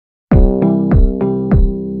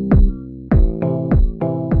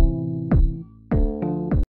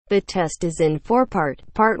The test is in 4 parts: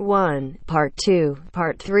 Part 1, Part 2,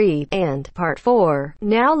 Part 3, and Part 4.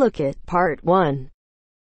 Now look at Part 1.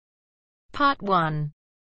 Part 1.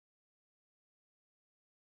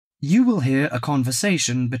 You will hear a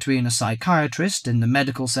conversation between a psychiatrist in the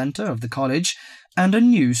medical centre of the college and a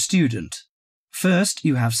new student. First,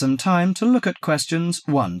 you have some time to look at questions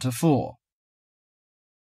 1 to 4.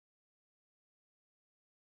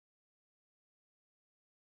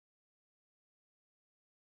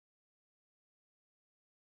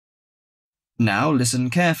 Now listen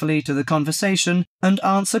carefully to the conversation and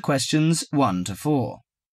answer questions 1 to 4.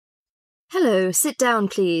 Hello, sit down,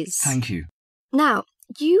 please. Thank you. Now,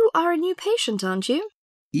 you are a new patient, aren't you?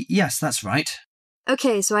 Yes, that's right.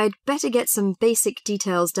 Okay, so I'd better get some basic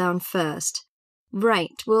details down first.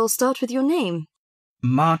 Right, we'll start with your name.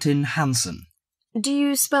 Martin Hansen. Do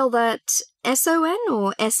you spell that S-O-N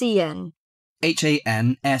or S-E-N?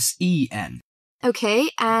 Hansen.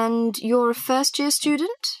 Okay, and you're a first-year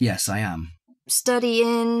student? Yes, I am. Study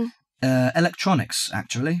in? Electronics,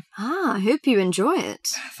 actually. I hope you enjoy it.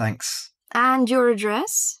 Thanks. And your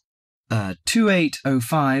address?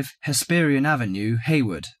 2805 Hesperian Avenue,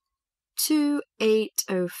 Hayward.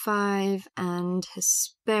 2805 and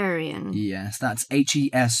Hesperian. Yes, that's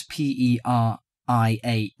Hesperian.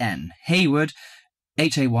 Hayward,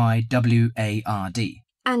 Hayward.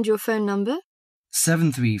 And your phone number?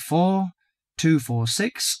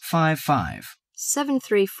 734-246-55.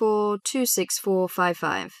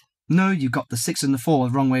 734-264-55. No, you got the 6 and the 4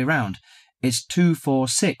 the wrong way round. It's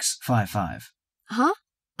 246-55. Huh?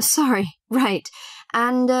 Sorry, right.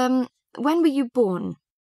 And, when were you born?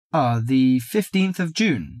 The 15th of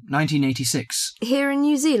June, 1986. Here in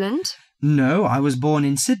New Zealand? No, I was born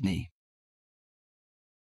in Sydney.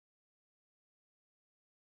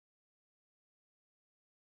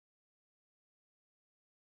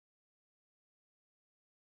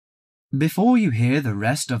 Before you hear the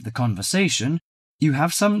rest of the conversation, you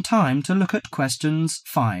have some time to look at questions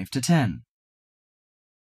 5 to 10.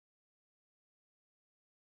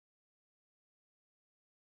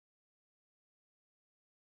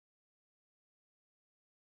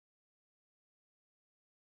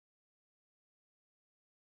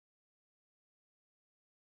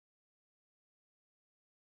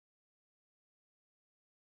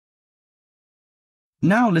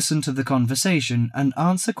 Now listen to the conversation and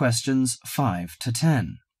answer questions 5 to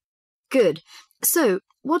 10. Good. So,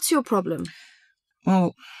 what's your problem?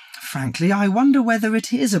 Well, frankly, I wonder whether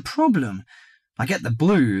it is a problem. I get the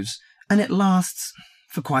blues, and it lasts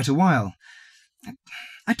for quite a while.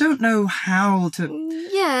 I don't know how to...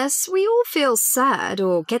 Yes, we all feel sad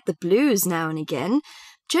or get the blues now and again.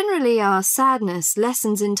 Generally, our sadness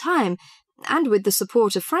lessens in time, and with the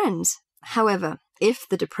support of friends. However, if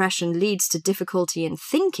the depression leads to difficulty in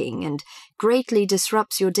thinking and greatly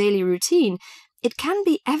disrupts your daily routine, it can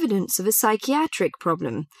be evidence of a psychiatric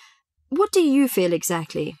problem. What do you feel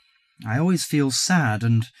exactly? I always feel sad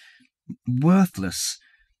and worthless.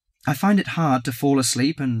 I find it hard to fall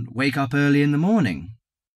asleep and wake up early in the morning.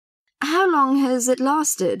 How long has it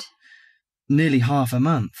lasted? Nearly half a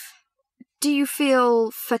month. Do you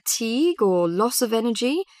feel fatigue or loss of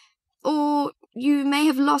energy? Or you may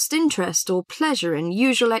have lost interest or pleasure in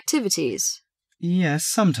usual activities? Yes,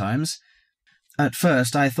 sometimes. At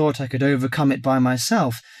first I thought I could overcome it by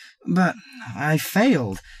myself, but I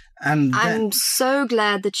failed, and I'm so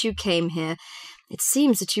glad that you came here. It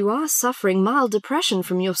seems that you are suffering mild depression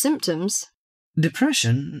from your symptoms.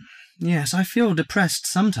 Depression? Yes, I feel depressed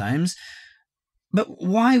sometimes. But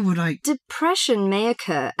why would I... Depression may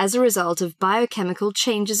occur as a result of biochemical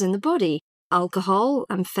changes in the body. Alcohol,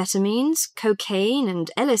 amphetamines, cocaine,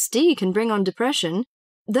 and LSD can bring on depression.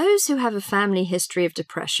 Those who have a family history of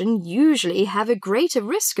depression usually have a greater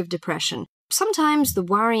risk of depression. Sometimes the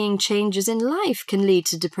worrying changes in life can lead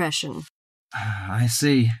to depression. I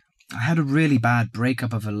see. I had a really bad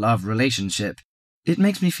breakup of a love relationship. It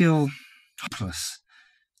makes me feel hopeless.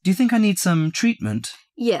 Do you think I need some treatment?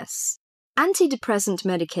 Yes. Antidepressant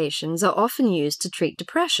medications are often used to treat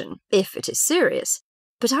depression, if it is serious.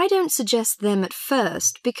 But I don't suggest them at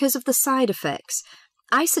first because of the side effects.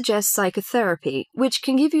 I suggest psychotherapy, which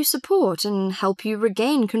can give you support and help you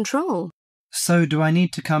regain control. So do I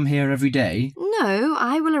need to come here every day? No,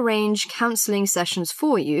 I will arrange counselling sessions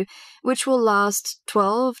for you, which will last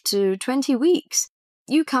 12 to 20 weeks.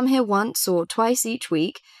 You come here once or twice each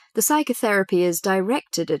week. The psychotherapy is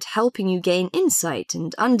directed at helping you gain insight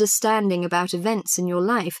and understanding about events in your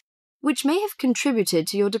life, which may have contributed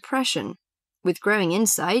to your depression. With growing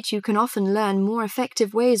insight, you can often learn more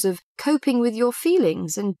effective ways of coping with your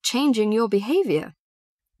feelings and changing your behaviour.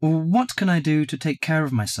 What can I do to take care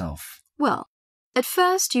of myself? Well, At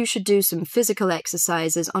first, you should do some physical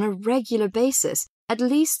exercises on a regular basis, at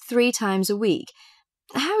least 3 times a week.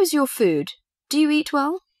 How is your food? Do you eat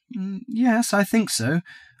well? Yes, I think so.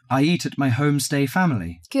 I eat at my homestay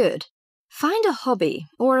family. Good. Find a hobby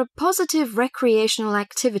or a positive recreational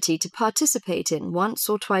activity to participate in once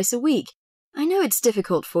or twice a week. I know it's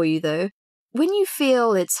difficult for you, though. When you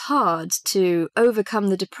feel it's hard to overcome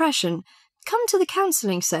the depression, come to the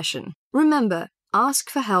counselling session. Remember, ask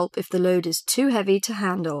for help if the load is too heavy to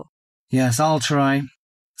handle. Yes, I'll try.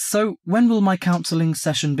 So, when will my counselling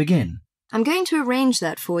session begin? I'm going to arrange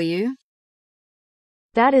that for you.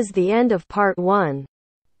 That is the end of part 1.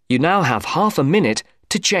 You now have half a minute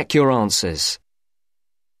to check your answers.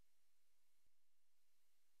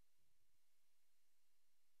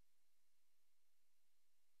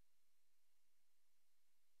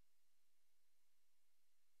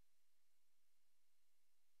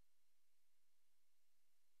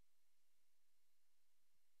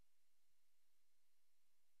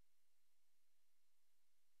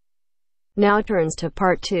 Now turns to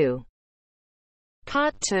part 2.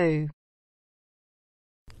 Part 2.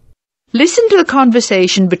 Listen to the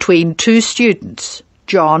conversation between 2 students,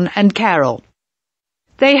 John and Carol.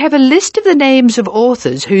 They have a list of the names of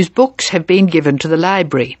authors whose books have been given to the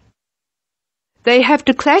library. They have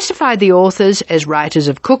to classify the authors as writers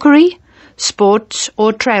of cookery, sports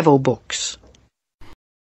or travel books.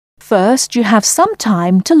 First, you have some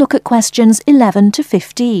time to look at questions 11 to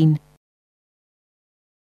 15.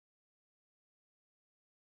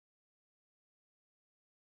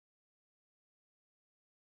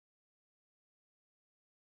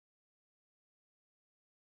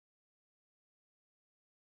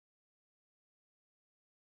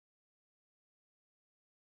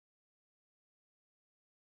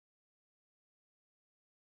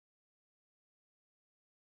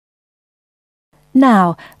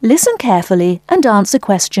 Now, listen carefully and answer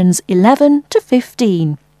questions 11 to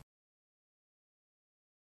 15.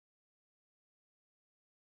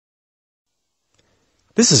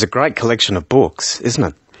 This is a great collection of books, isn't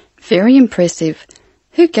it? Very impressive.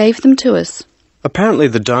 Who gave them to us? Apparently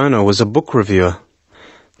the donor was a book reviewer.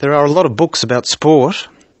 There are a lot of books about sport.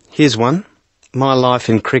 Here's one, My Life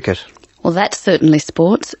in Cricket. Well, that's certainly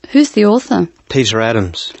sports. Who's the author? Peter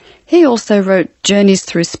Adams. He also wrote Journeys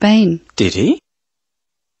Through Spain. Did he?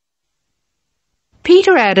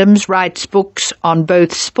 Peter Adams writes books on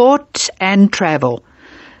both sports and travel,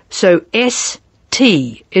 so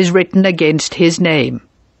S.T. is written against his name.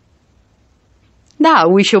 Now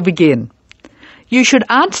we shall begin. You should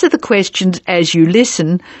answer the questions as you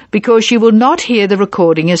listen because you will not hear the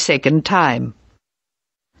recording a second time.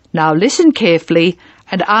 Now listen carefully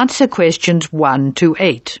and answer questions 1 to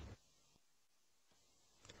 8.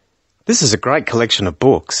 This is a great collection of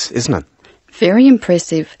books, isn't it? Very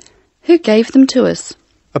impressive. Who gave them to us?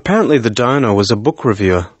 Apparently the donor was a book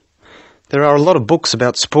reviewer. There are a lot of books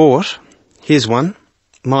about sport. Here's one,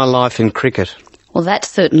 My Life in Cricket. Well, that's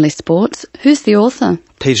certainly sports. Who's the author?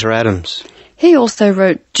 Peter Adams. He also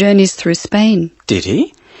wrote Journeys Through Spain. Did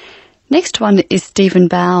he? Next one is Stephen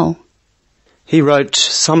Bow. He wrote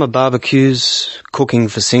Summer Barbecues, Cooking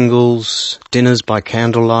for Singles, Dinners by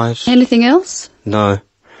Candlelight. Anything else? No.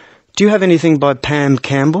 Do you have anything by Pam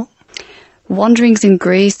Campbell? Wanderings in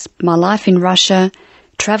Greece, My Life in Russia,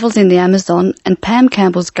 Travels in the Amazon, and Pam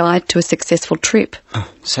Campbell's Guide to a Successful Trip.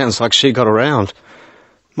 Sounds like she got around.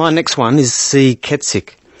 My next one is C.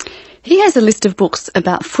 Ketzik. He has a list of books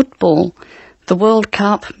about football, the World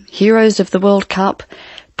Cup, Heroes of the World Cup,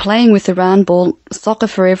 Playing with the Round Ball, Soccer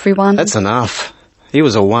for Everyone. That's enough. He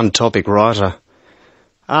was a one-topic writer.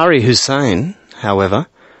 Ari Hussein, however,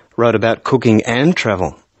 wrote about cooking and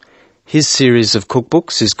travel. His series of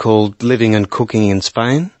cookbooks is called Living and Cooking in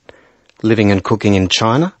Spain, Living and Cooking in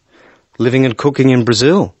China, Living and Cooking in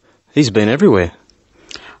Brazil. He's been everywhere.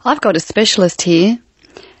 I've got a specialist here,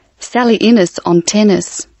 Sally Innes on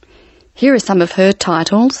tennis. Here are some of her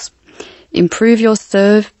titles. Improve Your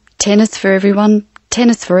Serve, Tennis for Everyone,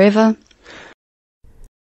 Tennis Forever.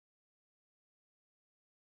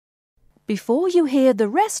 Before you hear the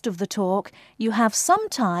rest of the talk, you have some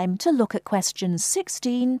time to look at questions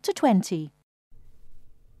 16 to 20.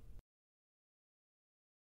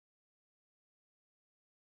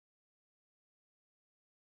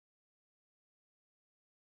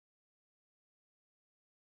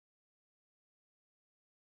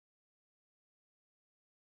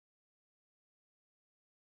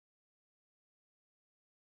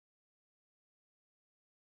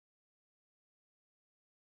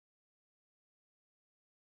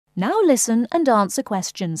 Now listen and answer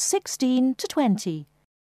questions 16 to 20.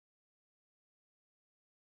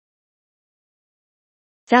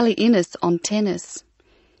 Sally Innes on tennis.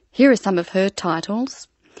 Here are some of her titles.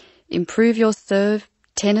 Improve Your Serve,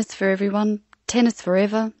 Tennis for Everyone, Tennis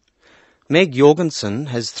Forever. Meg Jorgensen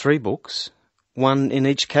has 3 books, one in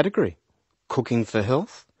each category. Cooking for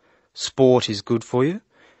Health, Sport is Good for You,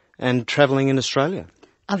 and Travelling in Australia.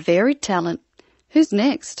 A varied talent. Who's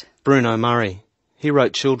next? Bruno Murray. He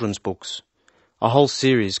wrote children's books. A whole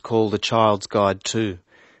series called A Child's Guide to,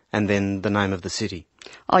 and then the name of the city.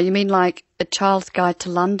 Oh, you mean like A Child's Guide to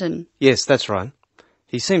London? Yes, that's right.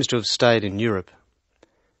 He seems to have stayed in Europe.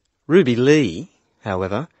 Ruby Lee,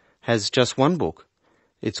 however, has just one book.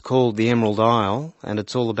 It's called The Emerald Isle, and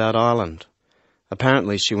it's all about Ireland.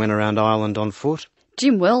 Apparently she went around Ireland on foot.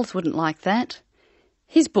 Jim Wells wouldn't like that.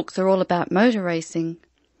 His books are all about motor racing.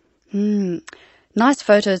 Nice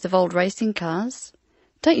photos of old racing cars.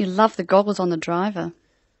 Don't you love the goggles on the driver?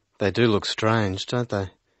 They do look strange, don't they?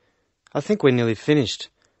 I think we're nearly finished.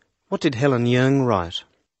 What did Helen Young write?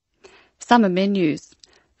 Summer menus.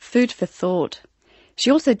 Food for thought.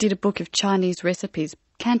 She also did a book of Chinese recipes.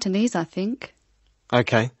 Cantonese, I think.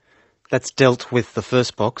 OK, that's dealt with the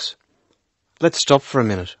first box. Let's stop for a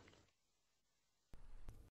minute.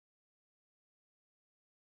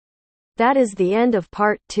 That is the end of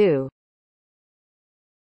part 2.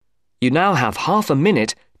 You now have half a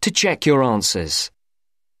minute to check your answers.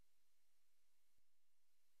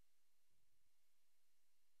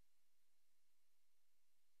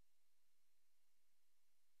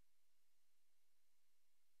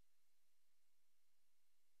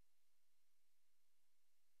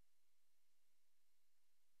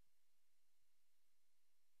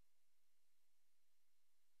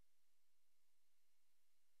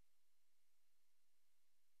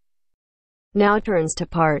 Now turns to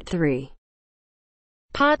part 3.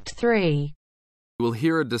 Part 3. You will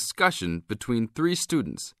hear a discussion between 3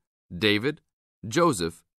 students, David,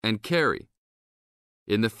 Joseph, and Carrie.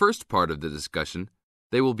 In the first part of the discussion,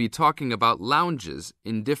 they will be talking about lounges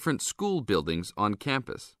in different school buildings on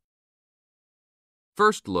campus.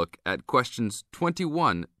 First look at questions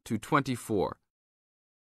 21 to 24.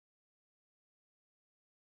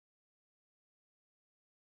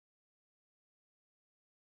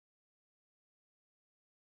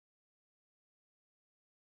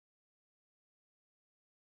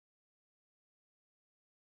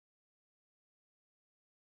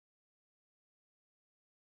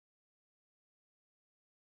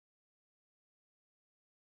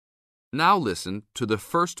 Now listen to the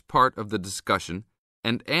first part of the discussion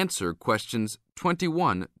and answer questions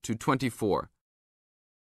 21 to 24.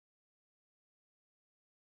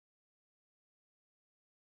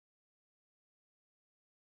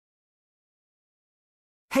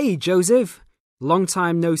 Hey, Joseph. Long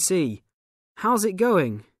time no see. How's it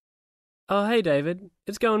going? Oh, hey, David.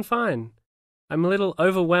 It's going fine. I'm a little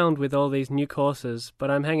overwhelmed with all these new courses,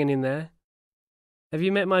 but I'm hanging in there. Have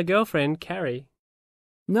you met my girlfriend, Carrie?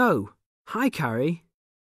 No. Hi, Carrie.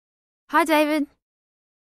 Hi, David.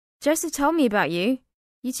 Joseph told me about you.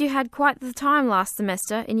 You two had quite the time last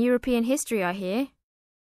semester in European history, I hear.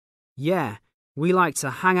 Yeah, we like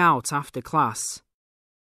to hang out after class.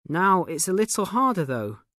 Now it's a little harder,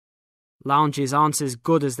 though. Lounges aren't as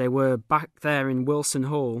good as they were back there in Wilson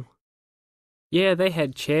Hall. Yeah, they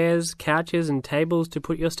had chairs, couches and tables to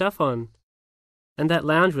put your stuff on. And that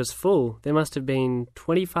lounge was full. There must have been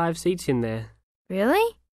 25 seats in there.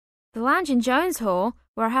 Really? The lounge in Jones Hall,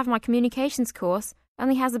 where I have my communications course,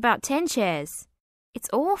 only has about 10 chairs. It's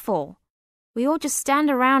awful. We all just stand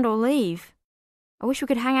around or leave. I wish we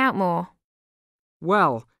could hang out more.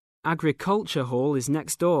 Well, Agriculture Hall is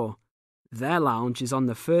next door. Their lounge is on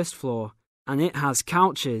the first floor, and it has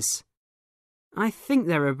couches. I think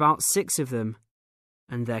there are about 6 of them,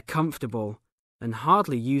 and they're comfortable and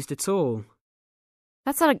hardly used at all.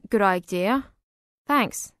 That's not a good idea.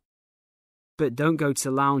 Thanks. But don't go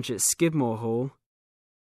to lounge at Skidmore Hall.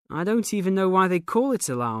 I don't even know why they call it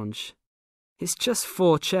a lounge. It's just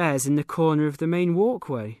 4 chairs in the corner of the main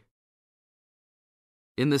walkway.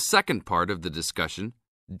 In the second part of the discussion,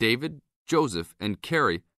 David, Joseph, and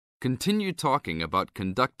Carrie continue talking about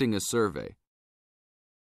conducting a survey.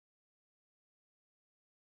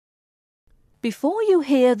 Before you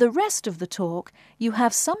hear the rest of the talk, you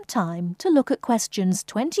have some time to look at questions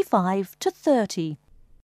 25 to 30.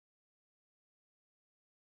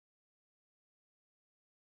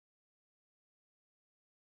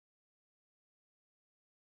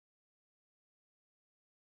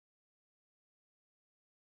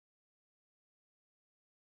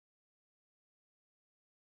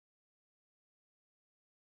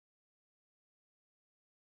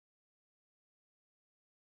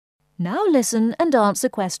 Now listen and answer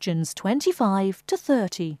questions 25 to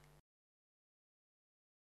 30.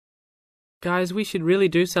 Guys, we should really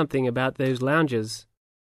do something about those lounges.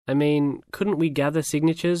 I mean, couldn't we gather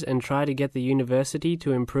signatures and try to get the university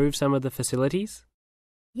to improve some of the facilities?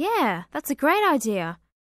 Yeah, that's a great idea.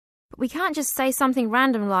 But we can't just say something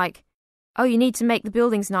random like, oh, you need to make the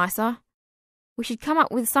buildings nicer. We should come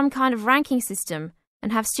up with some kind of ranking system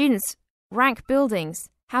and have students rank buildings,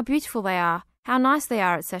 how beautiful they are, how nice they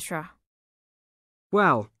are, etc.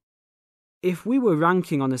 Well, if we were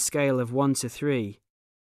ranking on a scale of 1 to 3,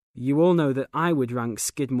 you all know that I would rank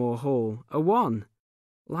Skidmore Hall a 1.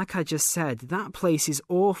 Like I just said, that place is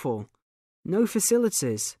awful. No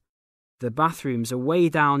facilities. The bathrooms are way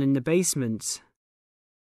down in the basement.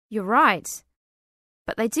 You're right.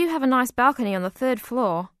 But they do have a nice balcony on the 3rd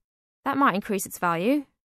floor. That might increase its value.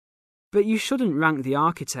 But you shouldn't rank the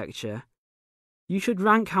architecture. You should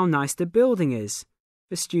rank how nice the building is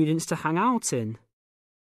for students to hang out in.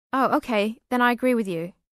 Oh, okay, then I agree with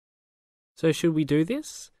you. So should we do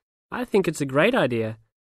this? I think it's a great idea.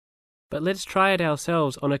 But let's try it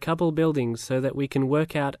ourselves on a couple buildings so that we can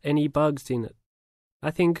work out any bugs in it.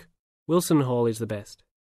 I think Wilson Hall is the best.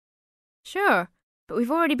 Sure, but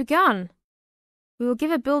we've already begun. We will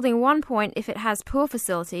give a building 1 point if it has poor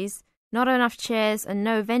facilities, not enough chairs and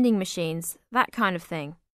no vending machines, that kind of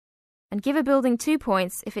thing. And give a building 2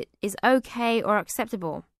 points if it is okay or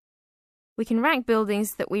acceptable. We can rank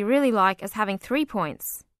buildings that we really like as having 3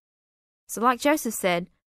 points. So like Joseph said,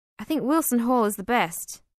 I think Wilson Hall is the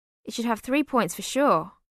best. It should have 3 points for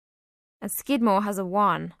sure. And Skidmore has a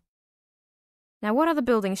 1. Now what other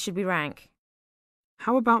buildings should we rank?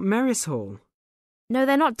 How about Merris Hall? No,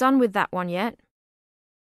 they're not done with that one yet.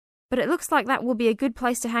 But it looks like that will be a good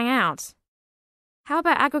place to hang out. How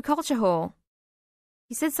about Agriculture Hall?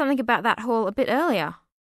 You said something about that hall a bit earlier.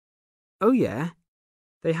 Oh yeah,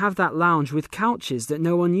 they have that lounge with couches that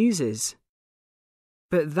no one uses.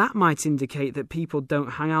 But that might indicate that people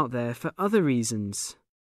don't hang out there for other reasons.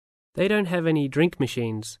 They don't have any drink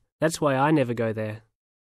machines. That's why I never go there.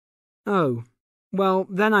 Oh, well,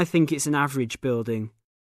 then I think it's an average building.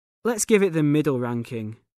 Let's give it the middle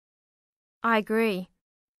ranking. I agree.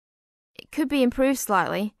 It could be improved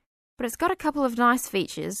slightly, but it's got a couple of nice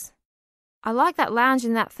features. I like that lounge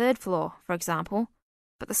in that 3rd floor, for example,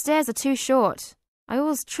 but the stairs are too short. I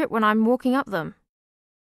always trip when I'm walking up them.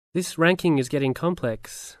 This ranking is getting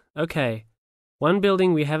complex. Okay, one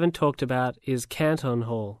building we haven't talked about is Canton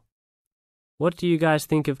Hall. What do you guys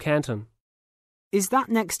think of Canton? Is that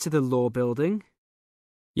next to the law building?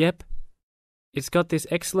 Yep. It's got this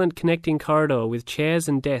excellent connecting corridor with chairs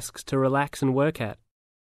and desks to relax and work at.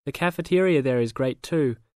 The cafeteria there is great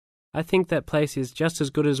too. I think that place is just as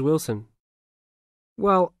good as Wilson.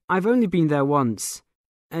 Well, I've only been there once,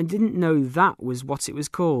 and didn't know that was what it was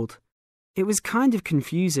called. It was kind of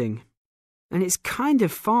confusing, and it's kind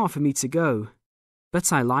of far for me to go,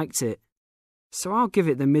 but I liked it. So I'll give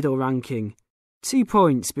it the middle ranking. 2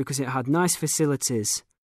 points because it had nice facilities,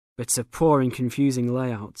 but a poor and confusing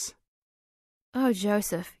layout. Oh,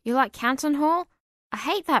 Joseph, you like Canton Hall? I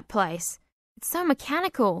hate that place. It's so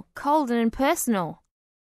mechanical, cold and impersonal.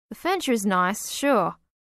 The furniture is nice, sure,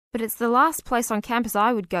 but it's the last place on campus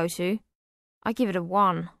I would go to. I give it a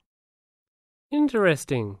 1.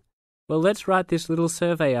 Interesting. Well, let's write this little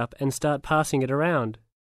survey up and start passing it around.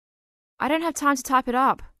 I don't have time to type it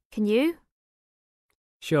up. Can you?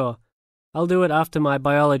 Sure. I'll do it after my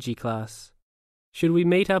biology class. Should we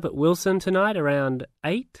meet up at Wilson tonight around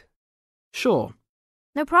 8? Sure.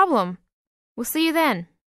 No problem. We'll see you then.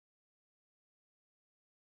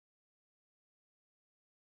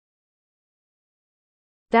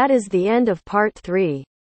 That is the end of part 3.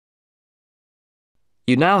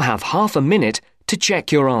 You now have half a minute to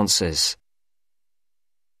check your answers.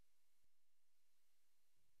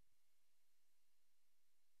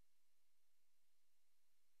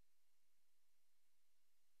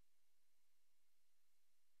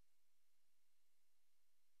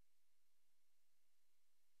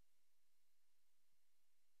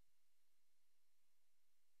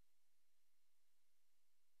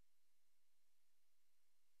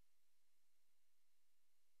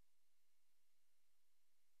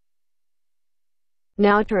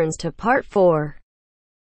 Now turns to part 4.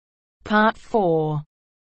 Part 4.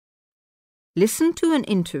 Listen to an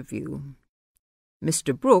interview.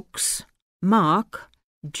 Mr. Brooks, Mark,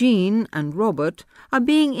 Jean and Robert are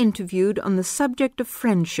being interviewed on the subject of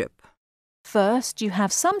friendship. First, you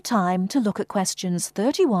have some time to look at questions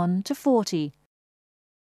 31 to 40.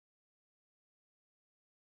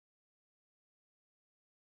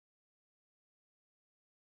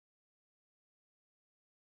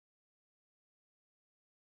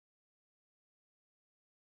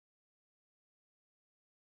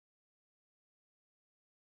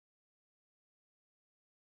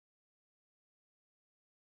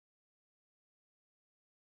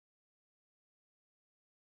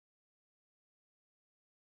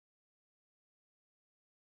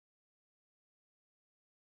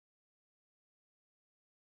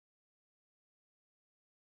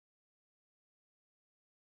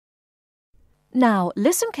 Now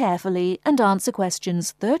listen carefully and answer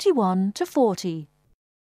questions 31 to 40.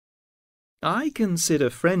 I consider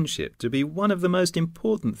friendship to be one of the most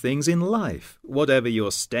important things in life, whatever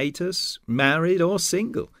your status, married or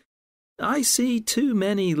single. I see too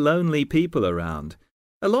many lonely people around.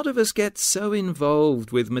 A lot of us get so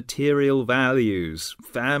involved with material values,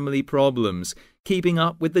 family problems, keeping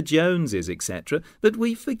up with the Joneses, etc., that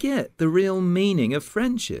we forget the real meaning of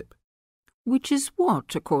friendship. Which is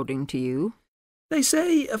what, according to you? They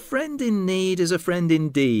say a friend in need is a friend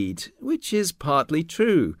indeed, which is partly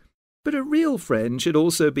true. But a real friend should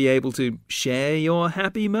also be able to share your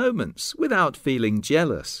happy moments without feeling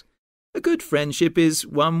jealous. A good friendship is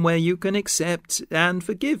one where you can accept and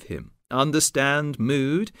forgive him, understand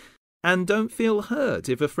mood, and don't feel hurt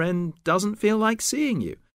if a friend doesn't feel like seeing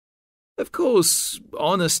you. Of course,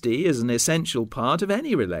 honesty is an essential part of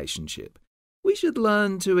any relationship. We should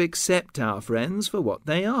learn to accept our friends for what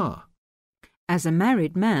they are. As a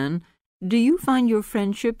married man, do you find your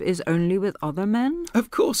friendship is only with other men?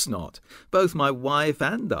 Of course not. Both my wife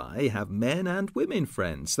and I have men and women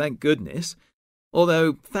friends, thank goodness.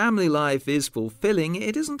 Although family life is fulfilling,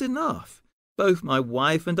 it isn't enough. Both my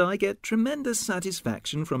wife and I get tremendous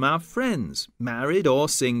satisfaction from our friends, married or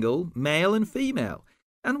single, male and female.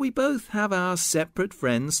 And we both have our separate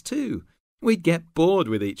friends too. We'd get bored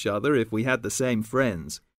with each other if we had the same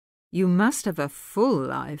friends. You must have a full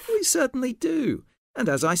life. We certainly do. And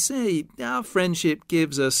as I say, our friendship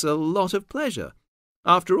gives us a lot of pleasure.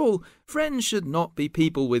 After all, friends should not be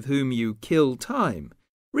people with whom you kill time.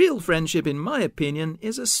 Real friendship, in my opinion,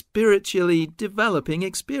 is a spiritually developing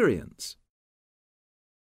experience.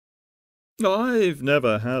 I've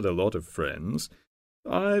never had a lot of friends.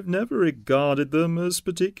 I've never regarded them as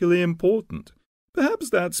particularly important. Perhaps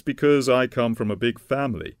that's because I come from a big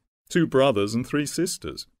family, 2 brothers and 3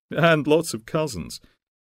 sisters, and lots of cousins.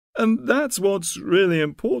 And that's what's really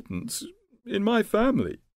important in my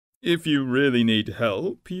family. If you really need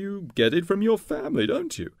help, you get it from your family,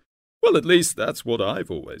 don't you? Well, at least that's what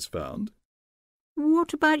I've always found.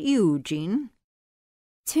 What about you, Jean?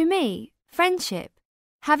 To me, friendship,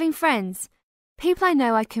 having friends, people I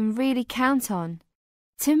know I can really count on.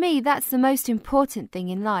 To me, that's the most important thing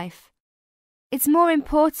in life. It's more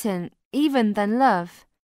important even than love.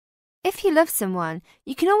 If you love someone,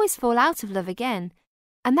 you can always fall out of love again,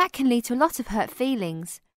 and that can lead to a lot of hurt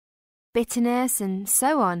feelings, bitterness and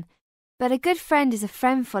so on. But a good friend is a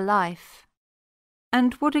friend for life.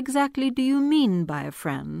 And what exactly do you mean by a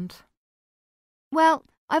friend? Well,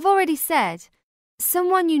 I've already said,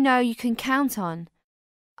 someone you know you can count on.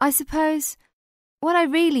 I suppose what I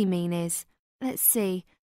really mean is, let's see,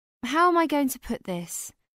 how am I going to put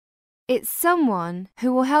this? It's someone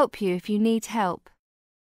who will help you if you need help,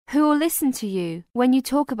 who will listen to you when you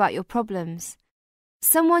talk about your problems,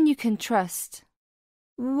 someone you can trust.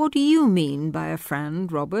 What do you mean by a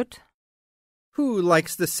friend, Robert? Who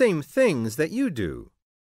likes the same things that you do.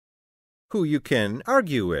 Who you can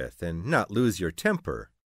argue with and not lose your temper,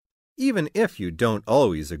 even if you don't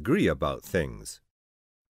always agree about things.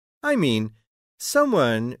 I mean,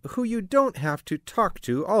 someone who you don't have to talk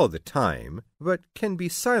to all the time, but can be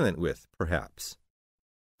silent with, perhaps.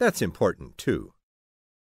 That's important, too.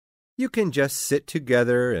 You can just sit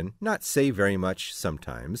together and not say very much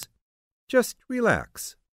sometimes. Just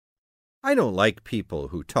relax. I don't like people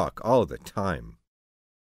who talk all the time.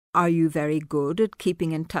 Are you very good at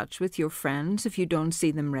keeping in touch with your friends if you don't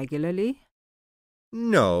see them regularly?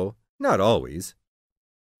 No, not always.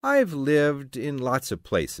 I've lived in lots of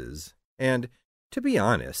places, and, to be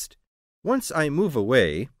honest, once I move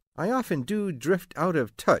away, I often do drift out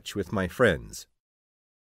of touch with my friends.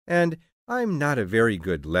 And I'm not a very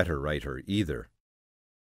good letter writer either.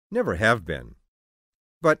 Never have been.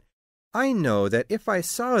 But I know that if I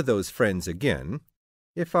saw those friends again,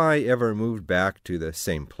 if I ever moved back to the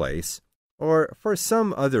same place, or for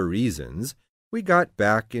some other reasons we got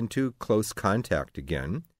back into close contact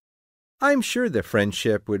again, I'm sure the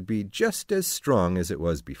friendship would be just as strong as it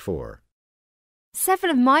was before.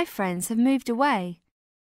 Several of my friends have moved away,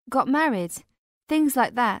 got married, things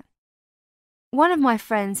like that. One of my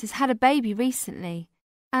friends has had a baby recently,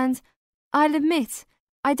 and I'll admit,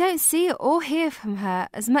 I don't see or hear from her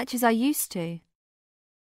as much as I used to.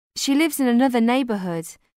 She lives in another neighbourhood,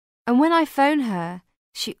 and when I phone her,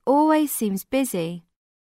 she always seems busy.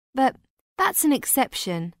 But that's an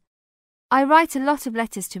exception. I write a lot of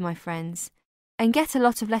letters to my friends, and get a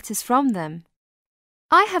lot of letters from them.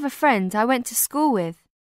 I have a friend I went to school with,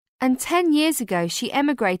 and 10 years ago she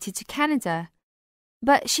emigrated to Canada.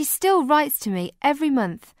 But she still writes to me every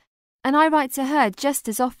month, and I write to her just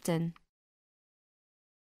as often.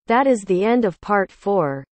 That is the end of part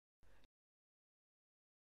 4.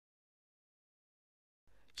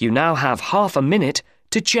 You now have half a minute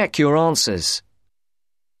to check your answers.